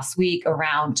artists last week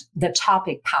around the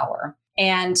topic power.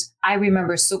 And I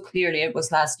remember so clearly, it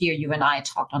was last year, you and I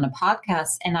talked on a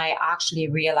podcast, and I actually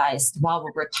realized while we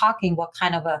were talking what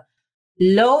kind of a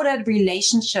loaded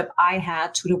relationship I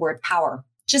had to the word power.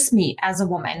 Just me as a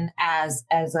woman, as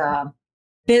a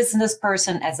business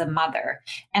person, as a mother.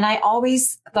 And I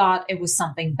always thought it was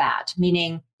something bad,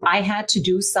 meaning I had to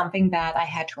do something bad. I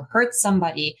had to hurt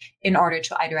somebody in order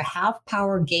to either have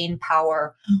power, gain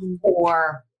power,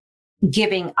 or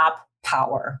giving up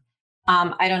power.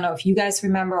 I don't know if you guys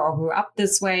remember or grew up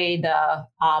this way, the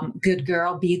good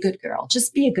girl, be a good girl.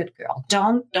 Just be a good girl.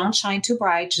 Don't shine too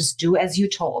bright. Just do as you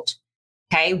told.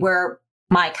 Okay. Where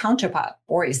my counterpart,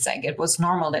 boys, like it was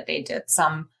normal that they did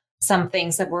some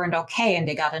things that weren't okay and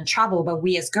they got in trouble. But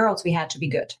we as girls, we had to be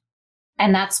good.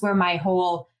 And that's where my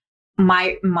whole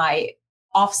my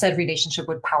offset relationship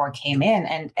with power came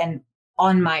in, and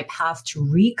on my path to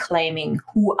reclaiming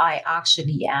who I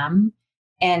actually am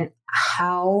and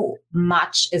how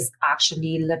much is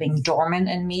actually living dormant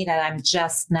in me that I'm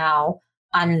just now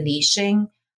unleashing.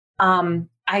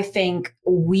 I think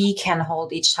we can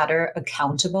hold each other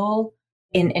accountable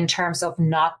in terms of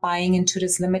not buying into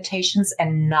these limitations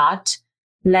and not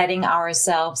letting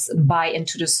ourselves buy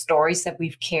into the stories that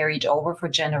we've carried over for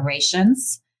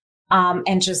generations.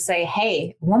 And just say,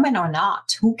 hey, woman or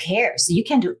not, who cares? You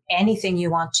can do anything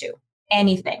you want to,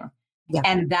 anything. Yeah.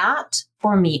 And that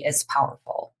for me is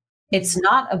powerful. It's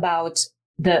not about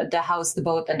the house, the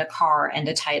boat, and the car and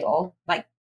the title. Like,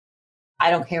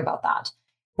 I don't care about that.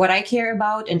 What I care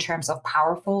about in terms of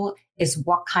powerful is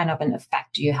what kind of an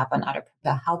effect do you have on other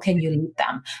people? How can you lead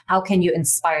them? How can you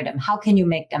inspire them? How can you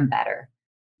make them better?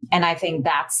 And I think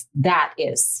that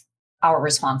is our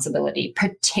responsibility,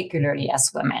 particularly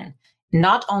as women,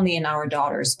 not only in our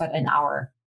daughters, but in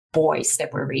our boys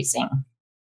that we're raising.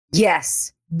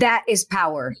 Yes, that is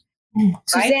power. Right?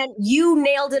 Suzanne, you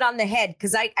nailed it on the head,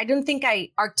 because I don't think I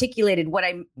articulated what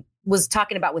I was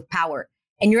talking about with power.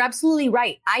 And you're absolutely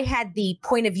right. I had the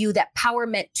point of view that power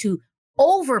meant to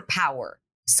overpower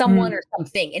someone or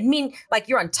something and mean like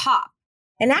you're on top.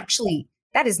 And actually,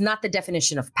 that is not the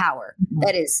definition of power.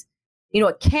 That is,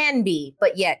 it can be,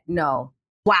 but yet no.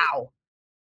 Wow.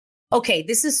 Okay,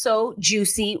 this is so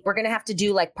juicy. We're going to have to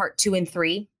do like part 2 and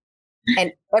 3.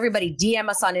 And everybody DM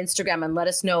us on Instagram and let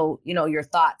us know, your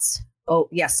thoughts. Oh,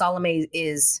 yeah, Salome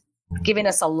is giving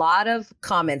us a lot of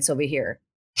comments over here.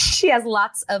 She has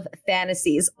lots of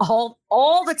fantasies all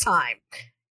the time.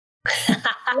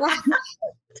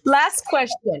 Last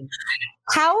question.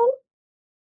 How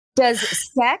does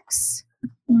sex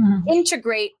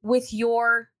integrate with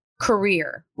your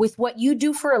career, with what you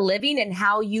do for a living and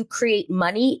how you create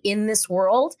money in this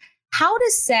world? How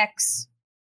does sex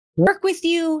work with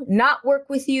you, not work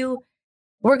with you?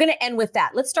 We're going to end with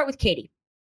that. Let's start with Katie.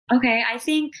 Okay, I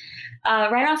think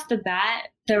right off the bat,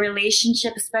 the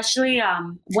relationship, especially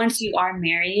once you are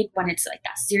married, when it's like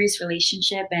that serious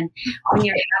relationship and when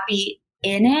you're happy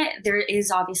in it, there is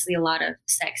obviously a lot of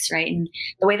sex, right? And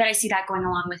the way that I see that going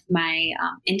along with my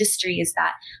industry is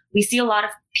that we see a lot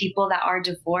of people that are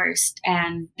divorced,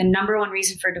 and the number one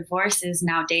reason for divorce is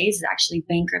nowadays is actually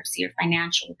bankruptcy or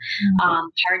financial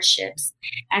hardships.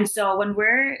 And so when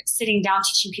we're sitting down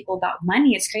teaching people about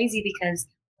money, it's crazy because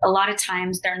a lot of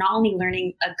times they're not only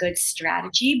learning a good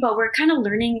strategy, but we're kind of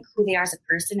learning who they are as a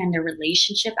person and their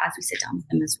relationship as we sit down with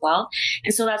them as well.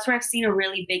 And so that's where I've seen a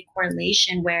really big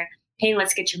correlation where, hey,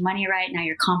 let's get your money right. Now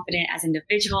you're confident as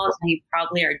individuals and you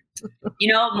probably are,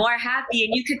 more happy.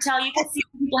 And you can see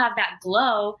when people have that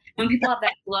glow. When people have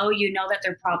that glow, you know that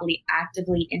they're probably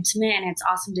actively intimate. And it's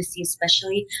awesome to see,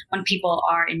 especially when people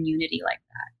are in unity like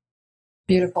that.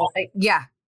 Beautiful. Yeah.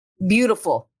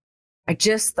 Beautiful.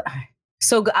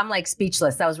 So I'm like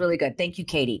speechless. That was really good. Thank you,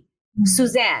 Katie.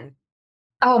 Suzanne.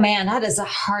 Oh man, that is a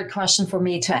hard question for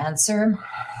me to answer.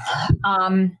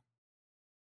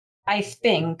 I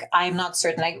think, I'm not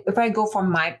certain. Like, if I go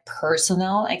from my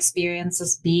personal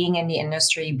experiences being in the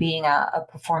industry, being a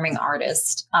performing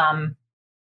artist,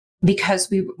 because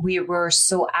we were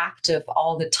so active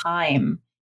all the time,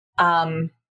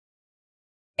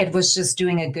 it was just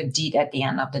doing a good deed at the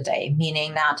end of the day,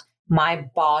 meaning that my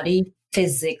body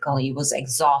physically was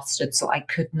exhausted. So I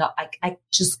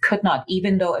just could not,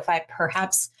 even though if I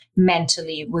perhaps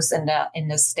mentally was in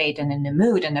the state and in the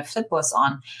mood and the flip was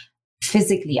on,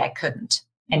 physically I couldn't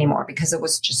anymore because it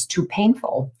was just too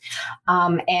painful.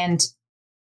 And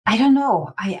I don't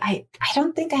know. I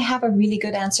don't think I have a really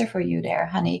good answer for you there,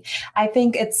 honey. I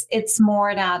think it's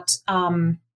more that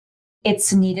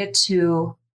it's needed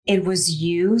to, it was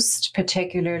used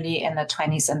particularly in the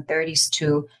 20s and 30s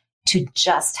to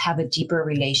just have a deeper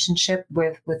relationship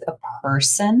with a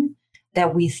person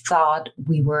that we thought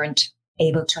we weren't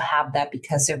able to have that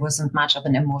because there wasn't much of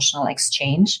an emotional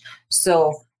exchange.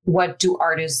 So what do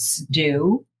artists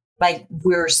do? Like,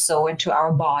 we're so into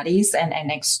our bodies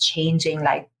and exchanging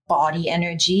like body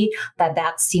energy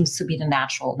that seems to be the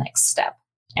natural next step,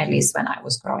 at least when I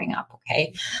was growing up.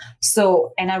 Okay.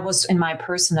 So, and I was in my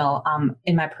personal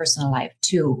life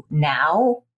too.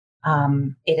 Now,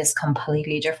 it is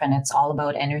completely different. It's all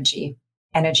about energy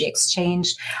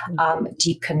exchange,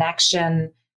 deep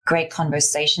connection, great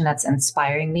conversation that's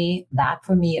inspiring me. That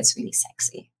for me is really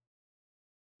sexy.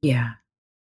 Yeah.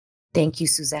 Thank you,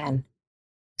 Suzanne.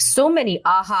 So many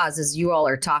ahas as you all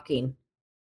are talking.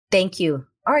 Thank you.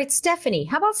 All right, Stephanie,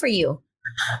 how about for you?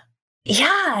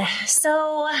 Yeah.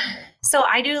 So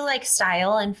I do like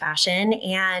style and fashion.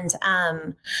 And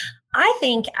I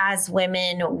think as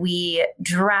women, we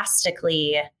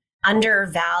drastically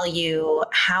undervalue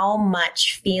how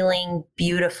much feeling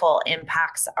beautiful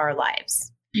impacts our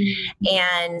lives.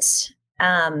 And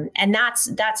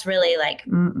that's really like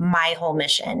my whole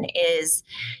mission is,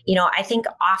 you know, I think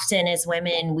often as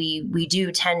women, we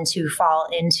do tend to fall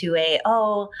into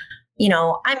you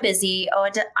know, I'm busy.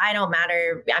 I don't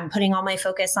matter. I'm putting all my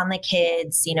focus on the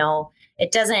kids. You know,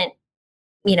 it doesn't,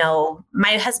 you know,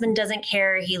 my husband doesn't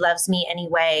care. He loves me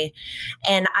anyway.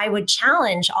 And I would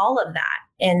challenge all of that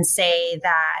and say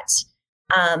that,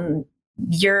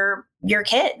 your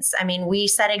kids. I mean, we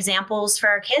set examples for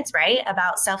our kids, right?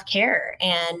 About self-care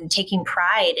and taking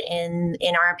pride in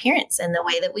our appearance and the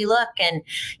way that we look. And,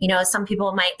 you know, some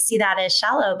people might see that as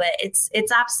shallow, but it's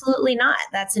absolutely not.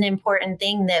 That's an important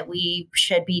thing that we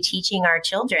should be teaching our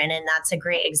children. And that's a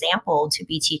great example to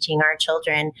be teaching our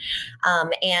children.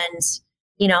 And,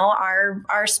 you know,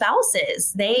 our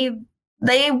spouses, they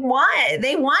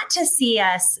want to see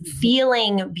us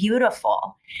feeling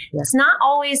beautiful. Yes. It's not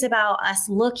always about us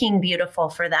looking beautiful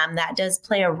for them. That does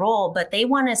play a role, but they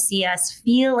want to see us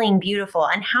feeling beautiful.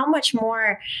 And how much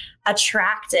more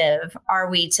attractive are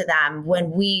we to them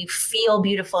when we feel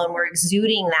beautiful and we're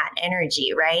exuding that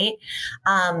energy, right?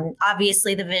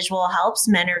 Obviously the visual helps.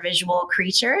 Men are visual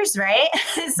creatures, right?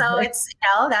 So it's, you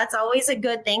know, that's always a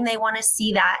good thing. They want to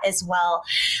see that as well.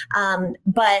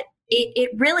 But it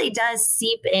really does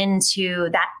seep into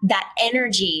that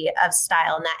energy of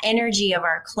style and that energy of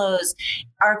our clothes.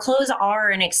 Our clothes are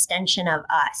an extension of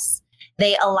us.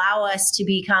 They allow us to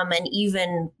become an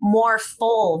even more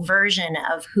full version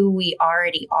of who we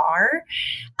already are.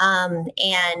 And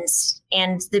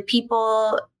the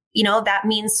people, you know, that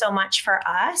means so much for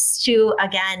us to,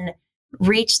 again,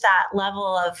 reach that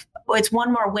level of, it's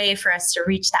one more way for us to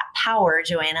reach that power,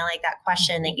 Joanne. I like that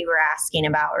question that you were asking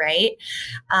about, right?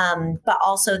 But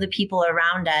also the people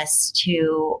around us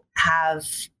to have,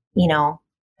 you know,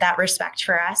 that respect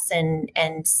for us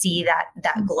and see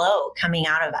that glow coming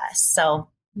out of us. So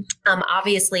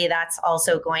obviously that's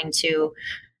also going to,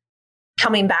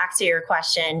 coming back to your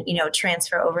question, you know,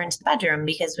 transfer over into the bedroom,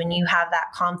 because when you have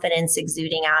that confidence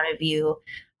exuding out of you,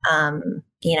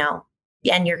 you know,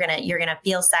 and you're gonna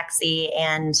feel sexy,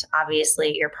 and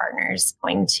obviously your partner's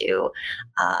going to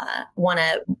want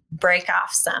to break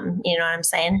off some. You know what I'm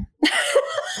saying?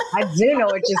 I do know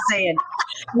what you're saying.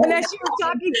 And as you were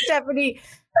talking, Stephanie,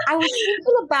 I was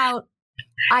thinking about,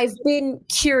 I've been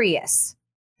curious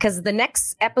because the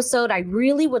next episode, I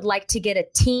really would like to get a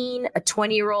teen, a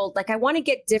 20-year-old. Like, I want to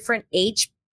get different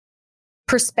age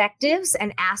perspectives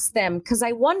and ask them, because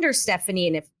I wonder, Stephanie,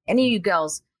 and if any of you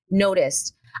girls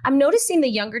noticed, I'm noticing the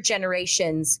younger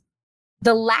generations,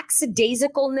 the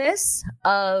lackadaisicalness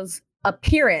of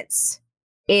appearance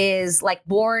is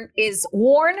worn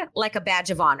like a badge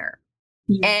of honor.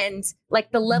 Mm-hmm. And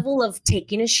like the level of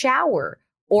taking a shower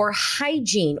or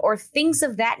hygiene or things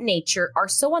of that nature are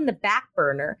so on the back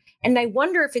burner. And I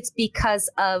wonder if it's because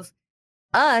of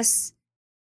us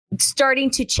starting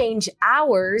to change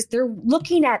ours. They're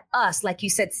looking at us, like you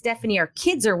said, Stephanie, our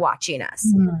kids are watching us.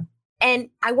 Mm-hmm. And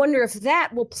I wonder if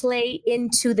that will play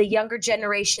into the younger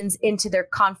generations, into their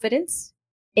confidence,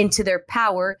 into their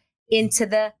power, into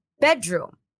the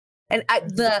bedroom. And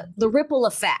the ripple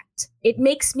effect, it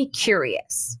makes me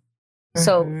curious. Mm-hmm.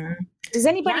 So does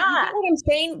anybody, you know what I'm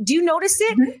saying? Do you notice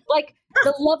it? Mm-hmm. Like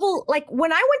the level, like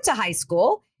when I went to high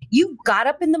school, you got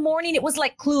up in the morning, it was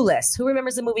like Clueless. Who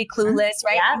remembers the movie Clueless,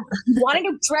 right? Yeah. You wanted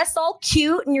to dress all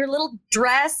cute in your little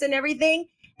dress and everything.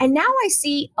 And now I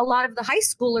see a lot of the high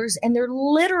schoolers and they're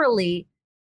literally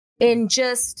in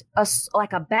just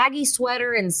like a baggy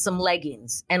sweater and some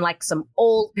leggings and like some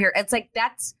old pair. It's like,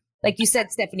 that's like you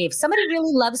said, Stephanie, if somebody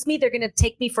really loves me, they're going to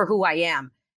take me for who I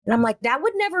am. And I'm like, that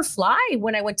would never fly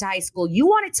when I went to high school. You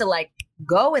wanted to like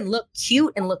go and look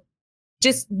cute and look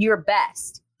just your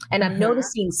best. And I'm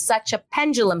noticing such a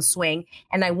pendulum swing.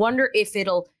 And I wonder if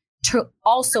it'll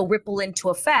also ripple into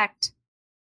effect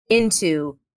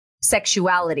into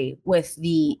sexuality with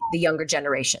the younger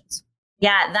generations.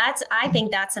 Yeah, I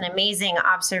think that's an amazing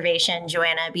observation,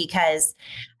 Joanna, because,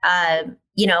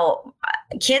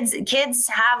 kids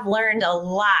have learned a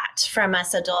lot from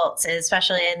us adults,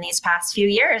 especially in these past few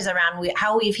years around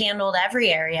how we've handled every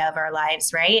area of our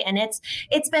lives. Right. And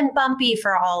it's been bumpy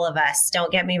for all of us.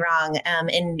 Don't get me wrong,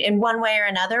 in one way or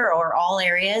another, or all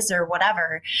areas or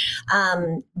whatever.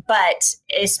 But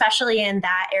especially in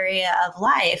that area of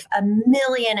life, a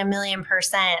million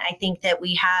 %, I think that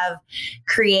we have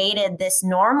created this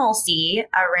normalcy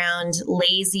around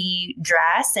lazy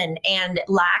dress and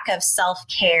lack of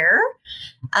self-care.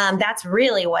 That's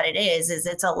really what it is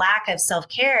it's a lack of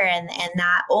self-care, and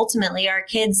that ultimately our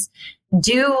kids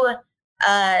do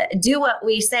what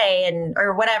we say,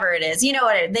 or whatever it is,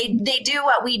 they do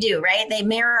what we do, right? They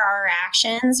mirror our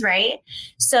actions, right?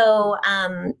 So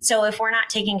if we're not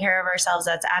taking care of ourselves,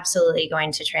 that's absolutely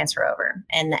going to transfer over,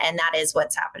 and that is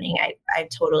what's happening. I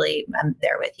totally am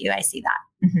there with you. I see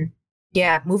that. Mm-hmm.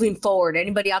 Yeah, moving forward,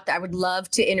 anybody out there, I would love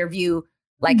to interview,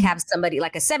 have somebody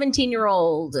like a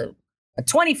 17-year-old, a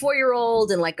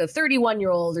 24-year-old, and like a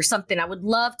 31-year-old or something. I would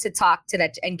love to talk to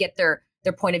that and get their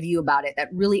point of view about it. That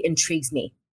really intrigues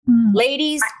me.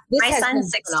 Ladies, my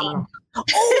son's 16. Oh,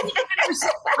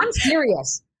 I'm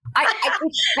serious. I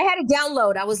had to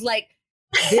download. I was like,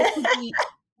 this would be,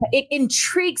 it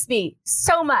intrigues me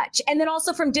so much. And then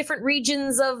also from different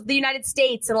regions of the United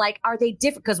States, and like, are they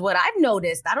different? Because what I've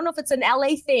noticed, I don't know if it's an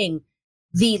LA thing,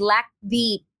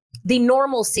 the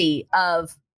normalcy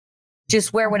of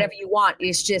just wear whatever you want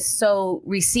is just so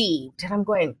received. And I'm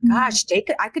going, gosh,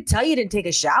 I could tell you didn't take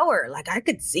a shower. Like I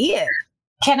could see it.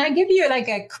 Can I give you like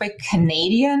a quick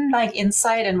Canadian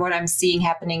insight in what I'm seeing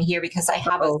happening here? Because I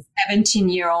have a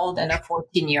 17-year-old and a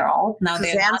 14-year-old. Now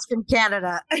Suzanne's from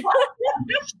Canada.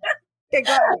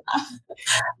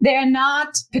 They're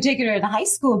not particularly in high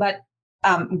school, but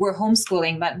we're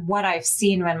homeschooling. But what I've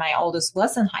seen when my oldest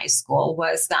was in high school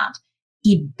was that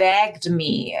he begged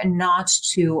me not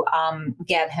to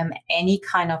get him any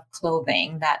kind of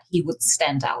clothing that he would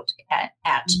stand out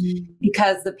at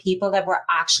because the people that were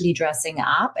actually dressing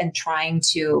up and trying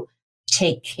to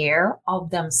take care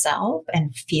of themselves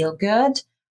and feel good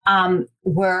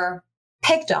were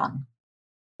picked on.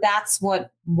 That's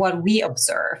what we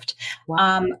observed.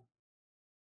 Wow.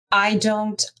 I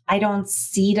don't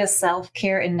see the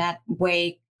self-care in that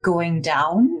way going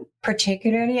down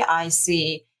particularly.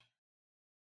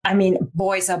 I mean,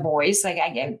 boys are boys.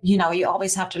 You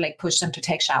always have to push them to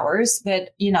take showers,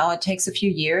 but it takes a few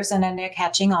years and then they're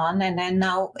catching on, and then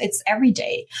now it's every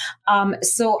day.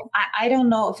 So I don't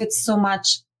know if it's so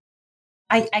much.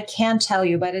 I can't tell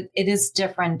you, but it is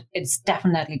different. It's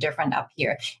definitely different up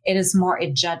here. It is more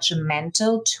a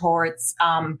judgmental towards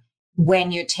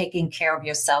when you're taking care of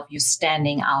yourself, you're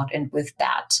standing out, and with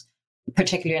that,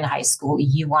 particularly in high school,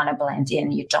 you want to blend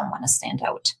in. You don't want to stand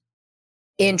out.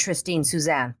 Interesting,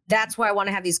 Suzanne. That's why I want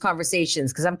to have these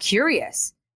conversations, because I'm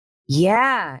curious.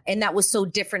 Yeah. And that was so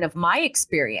different of my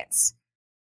experience.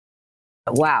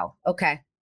 Wow. Okay.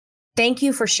 Thank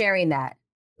you for sharing that.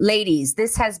 Ladies,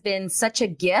 this has been such a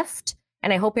gift.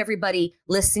 And I hope everybody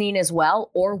listening as well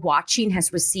or watching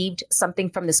has received something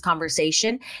from this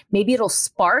conversation. Maybe it'll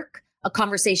spark a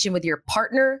conversation with your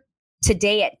partner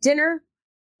today at dinner,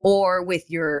 or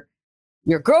with your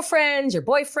girlfriends, your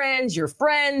boyfriends, your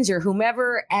friends, your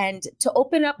whomever, and to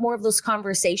open up more of those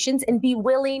conversations and be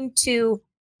willing to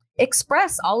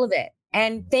express all of it.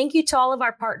 And thank you to all of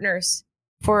our partners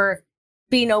for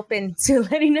being open to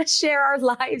letting us share our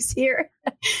lives here.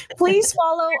 Please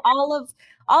follow all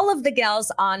all of the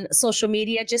gals on social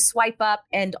media, just swipe up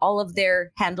and all of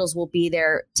their handles will be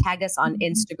there. Tag us on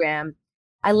Instagram.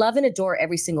 I love and adore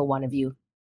every single one of you.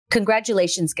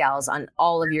 Congratulations, gals, on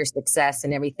all of your success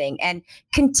and everything. And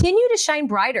continue to shine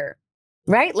brighter,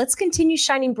 right? Let's continue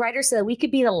shining brighter so that we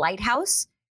could be the lighthouse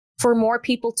for more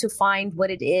people to find what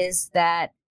it is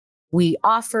that we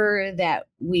offer, that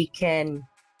we can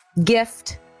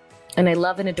gift. And I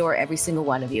love and adore every single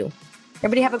one of you.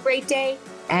 Everybody have a great day,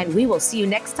 and we will see you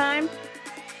next time.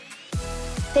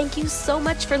 Thank you so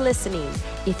much for listening.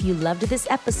 If you loved this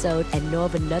episode and know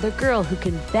of another girl who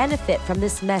can benefit from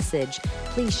this message,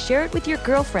 please share it with your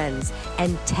girlfriends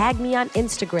and tag me on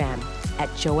Instagram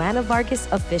at Joanna Vargas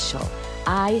Official.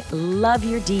 I love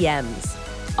your DMs.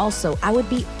 Also, I would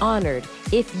be honored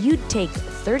if you'd take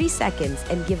 30 seconds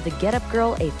and give the Get Up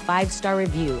Girl a 5-star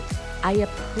review. I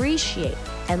appreciate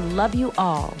and love you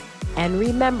all. And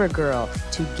remember, girl,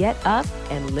 to get up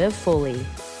and live fully.